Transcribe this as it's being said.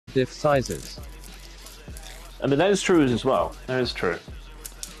diff sizes. I mean, that is true as well. That is true.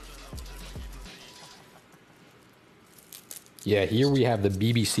 Yeah, here we have the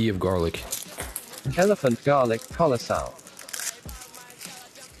BBC of garlic. Elephant garlic colossal.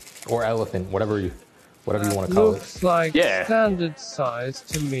 Or elephant, whatever you want to call it. Looks like Yeah. standard size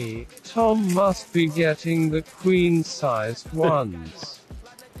to me. Tom must be getting the queen-sized ones.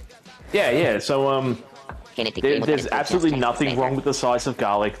 Yeah. So there's absolutely nothing wrong with the size of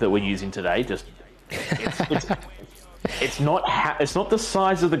garlic that we're using today. Just it's not the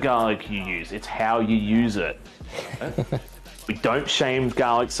size of the garlic you use. It's how you use it. We don't shame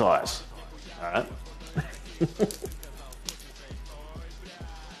garlic size. All right.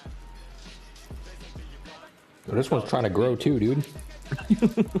 Oh, this one's trying to grow too, dude.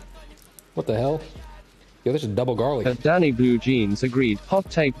 What the hell? Yo, this is double garlic. Danny Blue Jeans agreed. Hot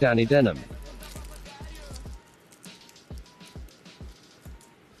take Danny Denim.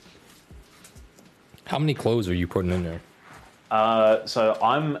 How many cloves are you putting in there? So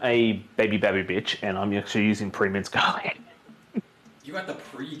I'm a baby bitch, and I'm actually using pre-minced garlic. You got the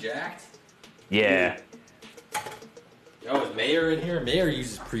pre-jacked? Yeah. Yo, is Mayor in here? Mayor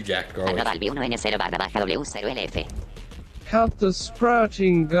uses pre-jacked garlic. Cut the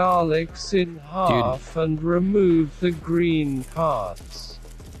sprouting garlics in half and remove the green parts.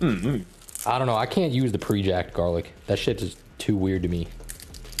 I don't know. I can't use the pre-jacked garlic. That shit is too weird to me.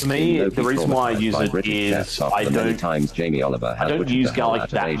 For me, the reason why I use it is I don't use garlic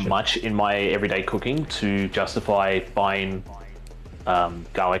that much in my everyday cooking to justify buying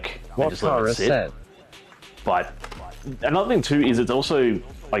garlic and just let it sit. But another thing too is it's also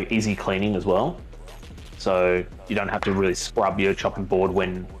like easy cleaning as well. So you don't have to really scrub your chopping board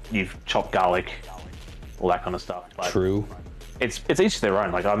when you've chopped garlic, all that kind of stuff. But True. It's each their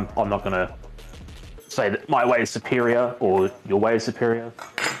own. Like I'm not gonna say that my way is superior or your way is superior.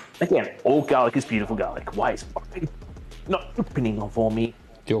 Again, all garlic is beautiful garlic. Why is it not opening on for me?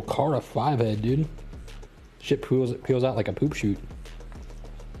 Yo, Cara 5-head, dude. Shit peels out like a poop shoot.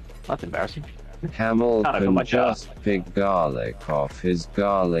 That's embarrassing. Camel can just pick garlic off his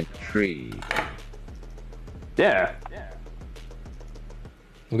garlic tree. Yeah.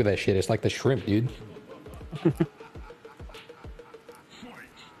 Look at that shit. It's like the shrimp, dude.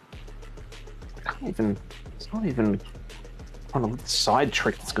 It's not even on a side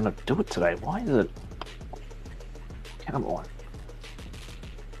trick that's going to do it today. Why is it? Come on.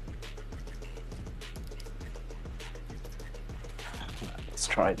 Let's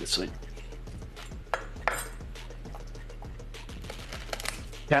try this week.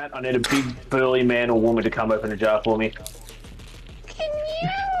 Cat, I need a big burly man or woman to come open a jar for me. Can you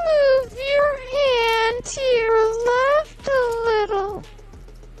move your hand to your left a little?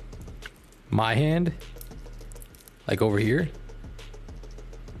 My hand? Like over here?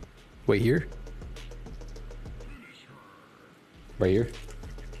 Wait, here? Right here?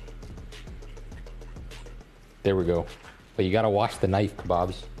 There we go. But you gotta watch the knife,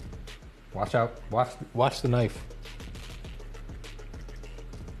 kebabs. Watch out. Watch the knife.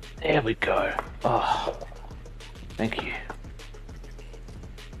 There we go. Oh, thank you.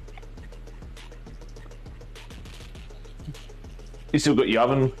 You still got your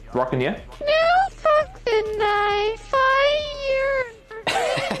oven rocking, yeah? No, fuck the knife.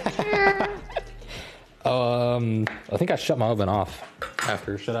 I think I shut my oven off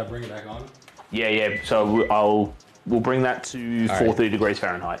after. Should I bring it back on? Yeah. So we'll bring that to 430 degrees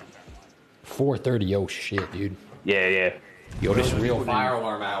Fahrenheit. 430. Oh shit, dude. Yeah. Yo, this real fire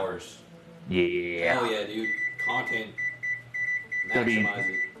alarm hours. Yeah. Hell yeah, dude. Content. Gonna be Maximize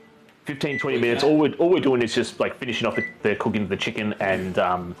it. 15, 20 minutes. All we're doing is just like finishing off the cooking of the chicken and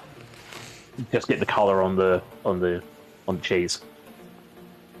just get the color on the cheese.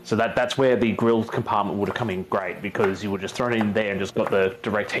 So that's where the grilled compartment would have come in great because you would just thrown it in there and just got the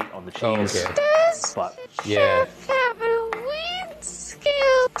direct heat on the cheese. Oh, okay. Does But yeah. Chef have a weird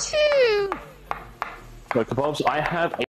skill too? so kebabs, I have